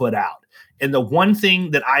that we put out. And the one thing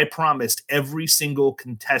that I promised every single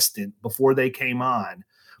contestant before they came on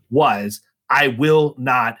was I will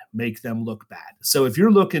not make them look bad. So if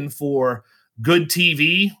you're looking for good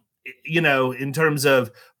TV, in terms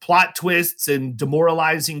of plot twists and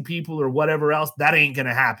demoralizing people or whatever else, that ain't going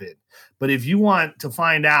to happen. But if you want to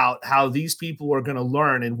find out how these people are going to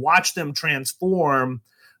learn and watch them transform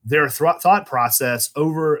their thought process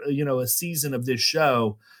over, a season of this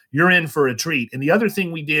show, you're in for a treat. And the other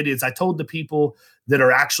thing we did is I told the people that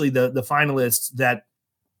are actually the finalists that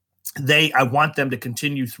I want them to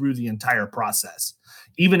continue through the entire process.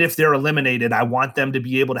 Even if they're eliminated, I want them to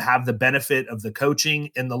be able to have the benefit of the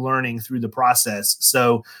coaching and the learning through the process.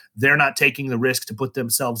 So they're not taking the risk to put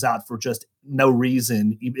themselves out for just no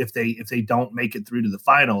reason. If they don't make it through to the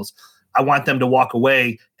finals, I want them to walk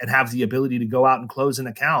away and have the ability to go out and close an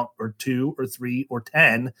account or 2 or 3 or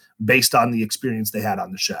 10 based on the experience they had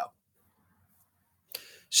on the show.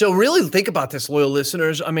 So really think about this, loyal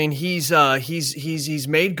listeners. I mean, he's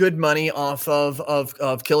made good money off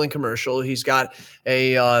of Killing Commercial. He's got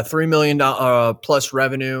a $3 million plus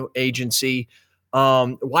revenue agency.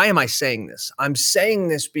 Why am I saying this? I'm saying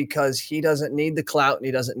this because he doesn't need the clout and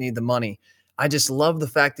he doesn't need the money. I just love the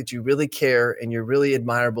fact that you really care and you're really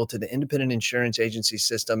admirable to the independent insurance agency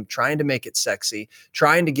system, trying to make it sexy,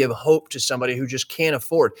 trying to give hope to somebody who just can't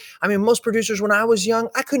afford. I mean, most producers, when I was young,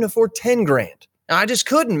 I couldn't afford 10 grand. I just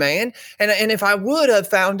couldn't, man. And if I would have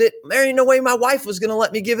found it, there ain't no way my wife was going to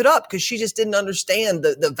let me give it up because she just didn't understand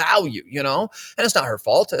the value, And it's not her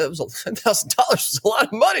fault. It was $1,000 was a lot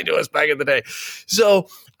of money to us back in the day. So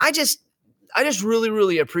I just really,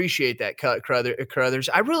 really appreciate that, Carruthers.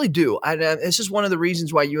 I really do. This is one of the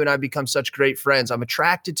reasons why you and I become such great friends. I'm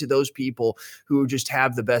attracted to those people who just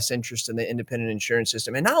have the best interest in the independent insurance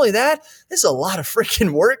system. And not only that, this is a lot of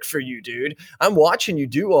freaking work for you, dude. I'm watching you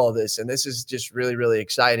do all this, and this is just really, really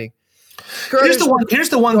exciting. Here's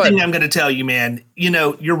the one thing I'm going to tell you, man.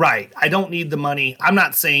 You're right. I don't need the money. I'm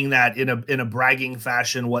not saying that in a bragging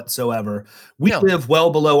fashion whatsoever. We live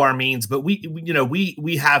well below our means, but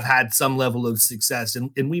we have had some level of success,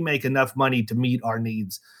 and we make enough money to meet our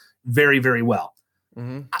needs very, very well.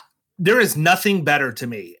 Mm-hmm. There is nothing better to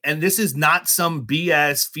me, and this is not some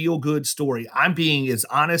BS feel-good story. I'm being as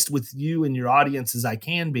honest with you and your audience as I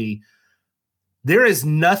can be. There is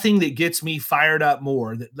nothing that gets me fired up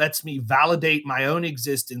more, that lets me validate my own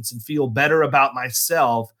existence and feel better about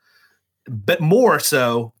myself, but more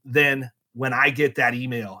so than when I get that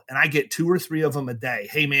email, and I get 2 or 3 of them a day.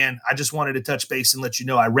 Hey, man, I just wanted to touch base and let you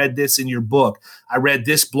know I read this in your book. I read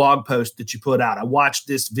this blog post that you put out. I watched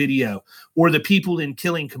this video. Or the people in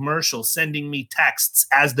Killing Commercial sending me texts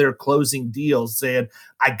as they're closing deals saying,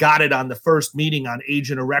 I got it on the first meeting on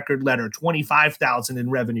Agent of Record letter, $25,000 in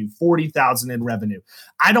revenue, $40,000 in revenue.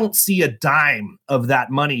 I don't see a dime of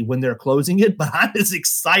that money when they're closing it, but I'm as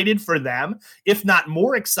excited for them, if not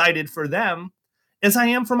more excited for them, as I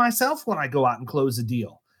am for myself when I go out and close a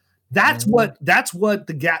deal. That's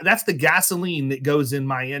the gasoline that goes in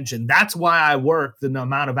my engine. That's why I work the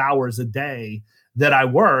amount of hours a day that I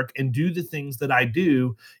work and do the things that I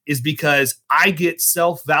do, is because I get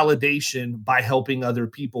self-validation by helping other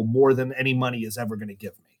people more than any money is ever going to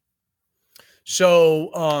give me.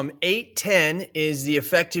 So 8/10 is the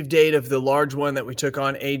effective date of the large one that we took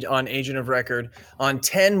on Agent of Record. On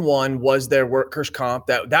 10/1 was their workers' comp.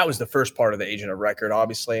 That was the first part of the Agent of Record,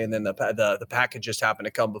 obviously, and then the package just happened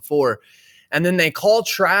to come before. And then they called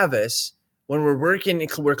Travis when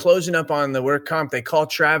we're closing up on the work comp. They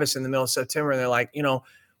called Travis in the middle of September, and they're like,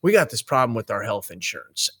 we got this problem with our health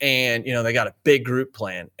insurance, and they got a big group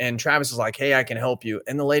plan. And Travis is like, hey, I can help you.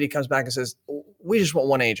 And the lady comes back and says, we just want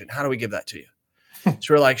one agent. How do we give that to you?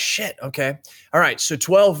 So we're like, shit. Okay. All right. So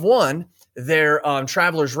 12/1, their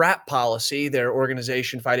travelers wrap policy, their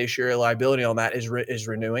organization fiduciary liability on that is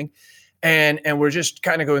renewing. And we're just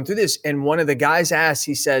kind of going through this. And one of the guys asked,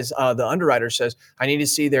 he says, the underwriter says, I need to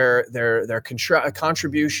see their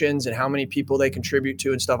contributions and how many people they contribute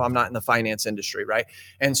to and stuff. I'm not in the finance industry. Right.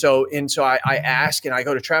 And so I ask, and I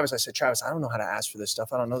go to Travis, I said, Travis, I don't know how to ask for this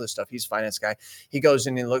stuff. I don't know this stuff. He's a finance guy. He goes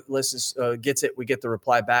in and listens, gets it. We get the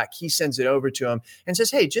reply back. He sends it over to him and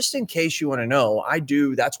says, hey, just in case you want to know,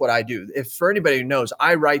 that's what I do. If for anybody who knows,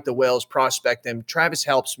 I write the whales, prospect them. Travis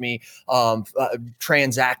helps me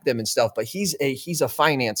transact them and stuff. But he's a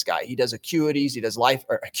finance guy. He does acuities. He does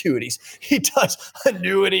he does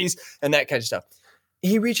annuities and that kind of stuff.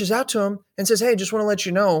 he reaches out to him and says, hey, just want to let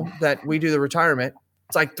you know that we do the retirement.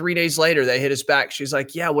 It's like 3 days later, they hit us back. She's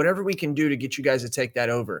like, yeah, whatever we can do to get you guys to take that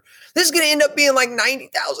over. This is going to end up being like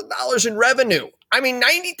 $90,000 in revenue. I mean,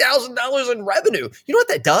 $90,000 in revenue. You know what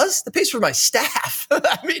that does? That pays for my staff.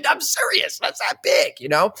 I mean, I'm serious. That's that big, you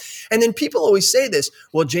know? And then people always say this,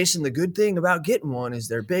 well, Jason, the good thing about getting one is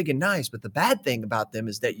they're big and nice, but the bad thing about them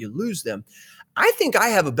is that you lose them. I think I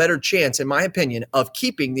have a better chance, in my opinion, of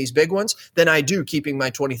keeping these big ones than I do keeping my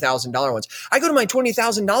 $20,000 ones. I go to my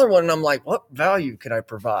 $20,000 one and I'm like, what value can I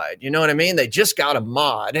provide? You know what I mean? They just got a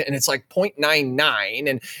mod and it's like 0.99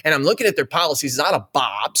 and I'm looking at their policies, it's not a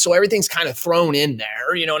BOP. So everything's kind of thrown in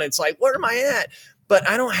there, you know, and it's like, where am I at? But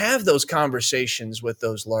I don't have those conversations with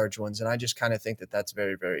those large ones. And I just kind of think that that's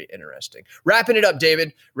very, very interesting. Wrapping it up,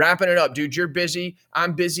 David. Wrapping it up. Dude, you're busy.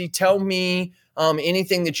 I'm busy. Tell me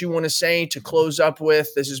anything that you want to say to close up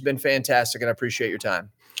with. This has been fantastic, and I appreciate your time.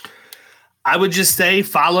 I would just say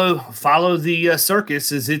follow the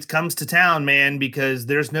circus as it comes to town, man, because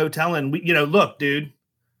there's no telling. Look, dude,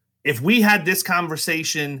 if we had this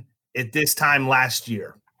conversation at this time last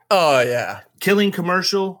year. Oh, yeah. Killing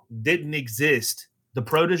Commercial didn't exist. The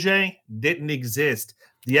Protege didn't exist.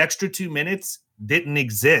 The extra 2 minutes didn't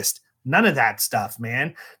exist. None of that stuff,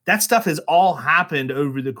 man. That stuff has all happened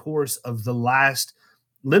over the course of the last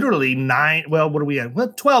literally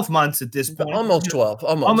 12 months at this point. Almost 12.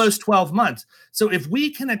 Almost 12 months. So if we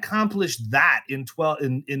can accomplish that in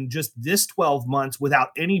just this 12 months without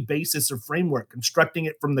any basis or framework, constructing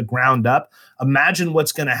it from the ground up, imagine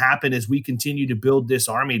what's going to happen as we continue to build this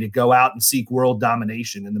army to go out and seek world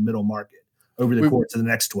domination in the middle market over the course of the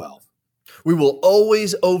next 12. We will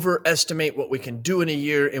always overestimate what we can do in a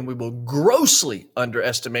year, and we will grossly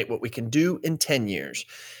underestimate what we can do in 10 years.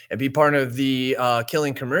 And be part of the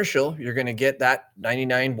Killing Commercial, you're going to get that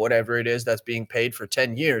 99, whatever it is that's being paid for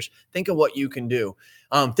 10 years. Think of what you can do.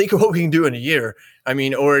 Think of what we can do in a year. I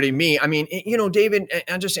mean, David,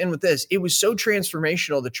 I'll just end with this. It was so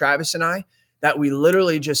transformational to Travis and I that we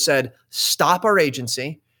literally just said, stop our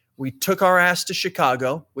agency. We took our ass to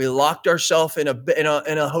Chicago. We locked ourselves in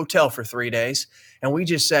a hotel for 3 days. And we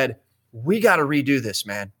just said, we got to redo this,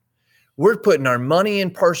 man. We're putting our money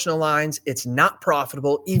in personal lines. It's not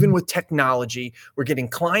profitable, even with technology. We're getting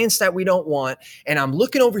clients that we don't want. And I'm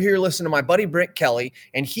looking over here, listening to my buddy Brent Kelly,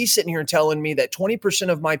 and he's sitting here telling me that 20%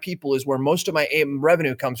 of my people is where most of my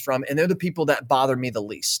revenue comes from. And they're the people that bother me the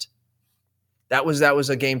least. That was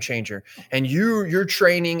a game changer. And you're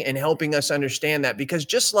training and helping us understand that, because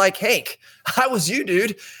just like Hank, I was you,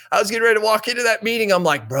 dude. I was getting ready to walk into that meeting. I'm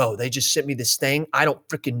like, bro, they just sent me this thing. I don't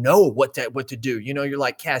freaking know what to do. You know, you're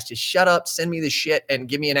like, Cass, just shut up, send me this shit and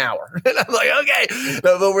give me an hour. And I'm like, okay.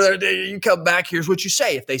 I'm over there, you come back. Here's what you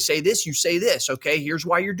say. If they say this, you say this. Okay, here's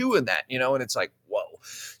why you're doing that. You know, and it's like, whoa.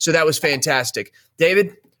 So that was fantastic.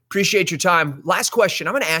 David, appreciate your time. Last question.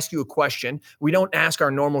 I'm going to ask you a question. We don't ask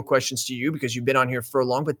our normal questions to you because you've been on here for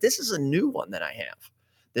long, but this is a new one that I have.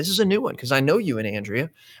 This is a new one because I know you and Andrea.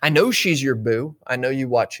 I know she's your boo. I know you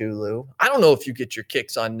watch Hulu. I don't know if you get your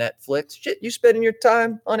kicks on Netflix. Shit, you spending your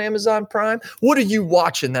time on Amazon Prime? What are you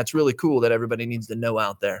watching that's really cool that everybody needs to know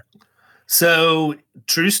out there? So,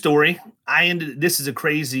 true story. This is a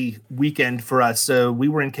crazy weekend for us. So we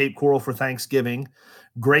were in Cape Coral for Thanksgiving.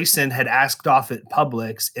 Grayson had asked off at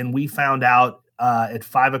Publix, and we found out at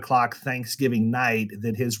 5:00 Thanksgiving night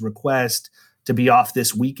that his request to be off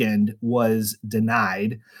this weekend was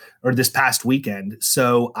denied, or this past weekend.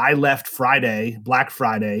 So I left Friday, Black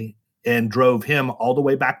Friday, and drove him all the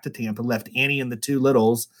way back to Tampa, left Annie and the two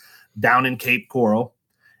littles down in Cape Coral.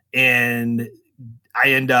 And I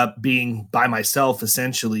end up being by myself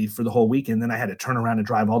essentially for the whole weekend. Then I had to turn around and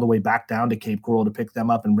drive all the way back down to Cape Coral to pick them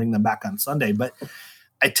up and bring them back on Sunday. But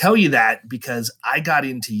I tell you that because I got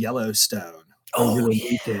into Yellowstone over the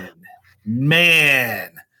weekend.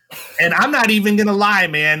 Man. And I'm not even going to lie,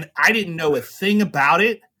 man. I didn't know a thing about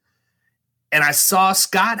it. And I saw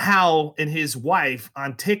Scott Howell and his wife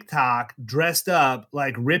on TikTok dressed up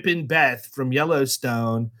like Rip and Beth from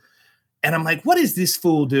Yellowstone. And I'm like, what is this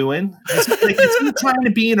fool doing? Is he trying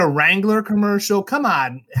to be in a Wrangler commercial? Come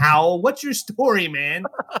on, Howell. What's your story, man?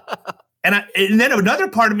 And then another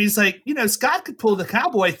part of me is like, Scott could pull the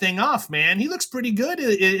cowboy thing off, man. He looks pretty good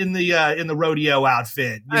in the rodeo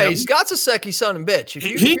outfit. Hey, Scott's a sexy son of a bitch.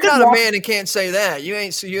 If you're not a man and can't say that, you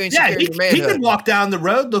ain't securing your manhood. He could walk down the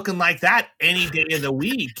road looking like that any day of the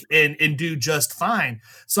week and do just fine.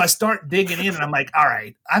 So I start digging in, and I'm like, all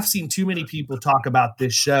right, I've seen too many people talk about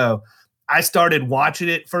this show. I started watching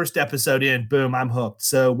it, first episode in, boom, I'm hooked.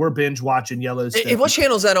 So we're binge watching Yellowstone. What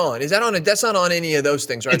channel is that on? Is that on? That's not on any of those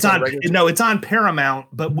things, right? It's on Paramount,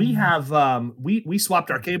 but we have we swapped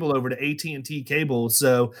our cable over to AT&T cable,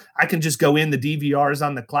 so I can just go in. The DVRs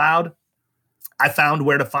on the cloud. I found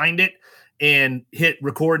where to find it and hit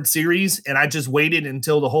record series, and I just waited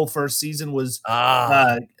until the whole first season was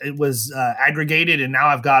aggregated, and now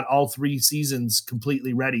I've got all 3 seasons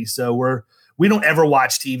completely ready. So we don't ever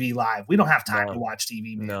watch TV live. We don't have time to watch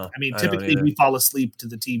TV, man. No, I mean, typically we fall asleep to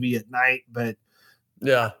the TV at night, but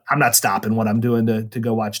yeah, I'm not stopping what I'm doing to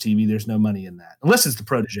go watch TV. There's no money in that. Unless it's The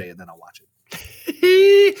Protege, and then I'll watch it.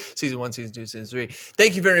 Season 1, Season 2, Season 3.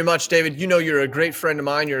 Thank you very much, David. You know you're a great friend of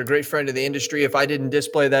mine. You're a great friend of the industry. If I didn't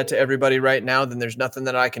display that to everybody right now, then there's nothing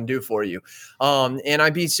that I can do for you. And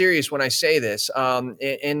I be serious when I say this.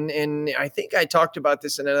 And I think I talked about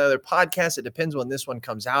this in another podcast. It depends when this one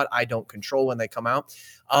comes out. I don't control when they come out.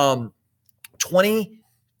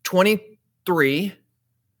 2023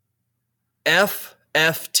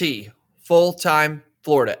 FFT, full-time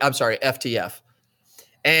Florida. I'm sorry, FTF.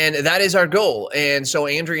 And that is our goal. And so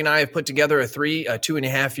Andrea and I have put together a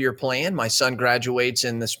 2.5 year plan. My son graduates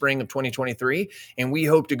in the spring of 2023, and we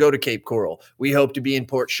hope to go to Cape Coral. We hope to be in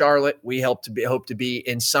Port Charlotte. We hope to be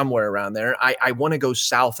in somewhere around there. I want to go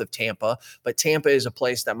south of Tampa, but Tampa is a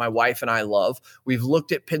place that my wife and I love. We've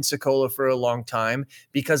looked at Pensacola for a long time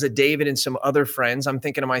because of David and some other friends. I'm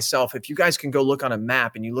thinking to myself, if you guys can go look on a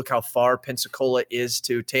map and you look how far Pensacola is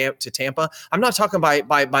to Tampa, I'm not talking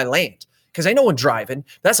by land. Because ain't no one driving.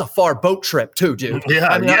 That's a far boat trip too, dude.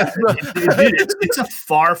 Yeah, it's a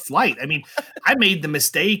far flight. I mean, I made the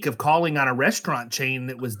mistake of calling on a restaurant chain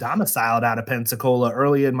that was domiciled out of Pensacola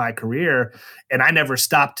early in my career, and I never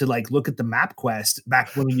stopped to look at the MapQuest.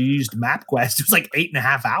 Back when you used MapQuest, it was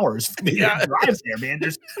 8.5 hours for me to drive there, man.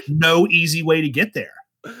 There's no easy way to get there.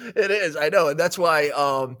 It is. I know. And that's why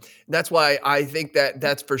I think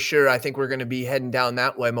that's for sure. I think we're going to be heading down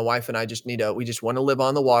that way. My wife and I we just want to live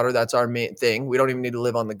on the water. That's our main thing. We don't even need to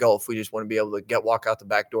live on the Gulf. We just want to be able to walk out the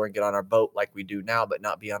back door and get on our boat like we do now, but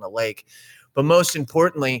not be on a lake. But most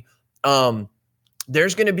importantly,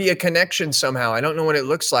 there's going to be a connection somehow. I don't know what it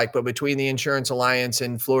looks like, but between the Insurance Alliance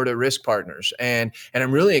and Florida Risk Partners. And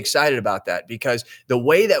I'm really excited about that because the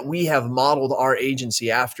way that we have modeled our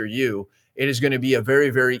agency after you, it is going to be a very,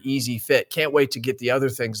 very easy fit. Can't wait to get the other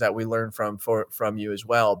things that we learn from you as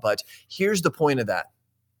well. But here's the point of that.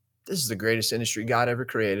 This is the greatest industry God ever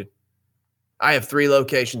created. I have 3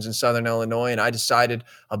 locations in Southern Illinois, and I decided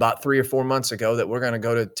about 3 or 4 months ago that we're going to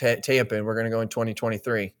go to Tampa, and we're going to go in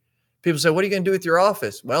 2023. People say, what are you going to do with your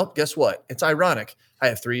office? Well, guess what? It's ironic. I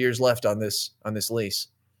have 3 years left on this lease.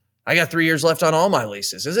 I got 3 years left on all my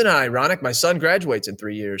leases. Isn't it ironic? My son graduates in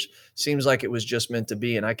 3 years. Seems like it was just meant to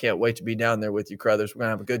be, and I can't wait to be down there with you, Crothers. We're going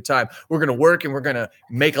to have a good time. We're going to work, and we're going to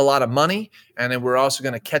make a lot of money, and then we're also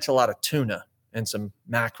going to catch a lot of tuna and some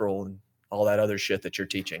mackerel and all that other shit that you're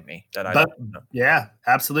teaching me. Don't know. Yeah,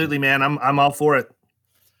 absolutely, man. I'm all for it.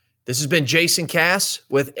 This has been Jason Cass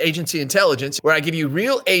with Agency Intelligence, where I give you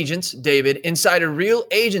real agents, David, inside of real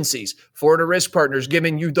agencies, Florida Risk Partners,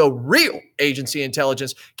 giving you the real agency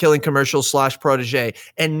intelligence, killing commercials / protege,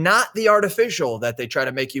 and not the artificial that they try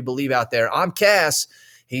to make you believe out there. I'm Cass.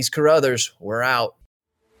 He's Carruthers. We're out.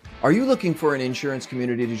 Are you looking for an insurance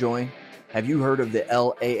community to join? Have you heard of the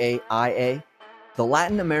LAAIA? The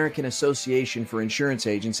Latin American Association for Insurance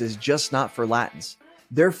Agents is just not for Latins.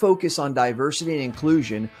 Their focus on diversity and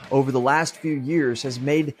inclusion over the last few years has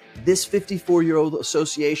made this 54-year-old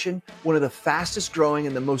association one of the fastest growing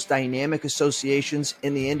and the most dynamic associations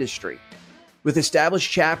in the industry. With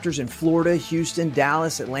established chapters in Florida, Houston,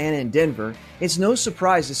 Dallas, Atlanta, and Denver, it's no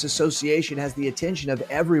surprise this association has the attention of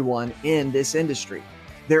everyone in this industry.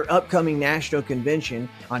 Their upcoming national convention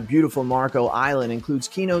on beautiful Marco Island includes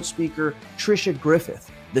keynote speaker Trisha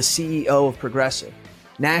Griffith, the CEO of Progressive.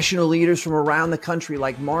 National leaders from around the country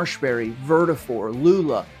like Marshberry, Vertafore,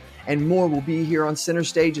 Lula, and more will be here on center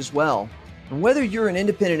stage as well. And whether you're an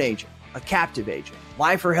independent agent, a captive agent,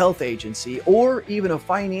 life or health agency, or even a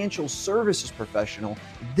financial services professional,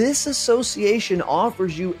 this association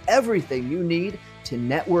offers you everything you need to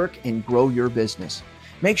network and grow your business.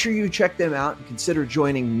 Make sure you check them out and consider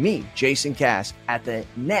joining me, Jason Cass, at the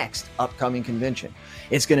next upcoming convention.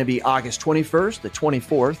 It's going to be August 21st to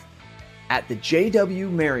 24th at the JW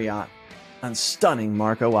Marriott on stunning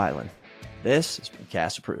Marco Island. This has been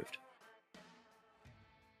Cass Approved.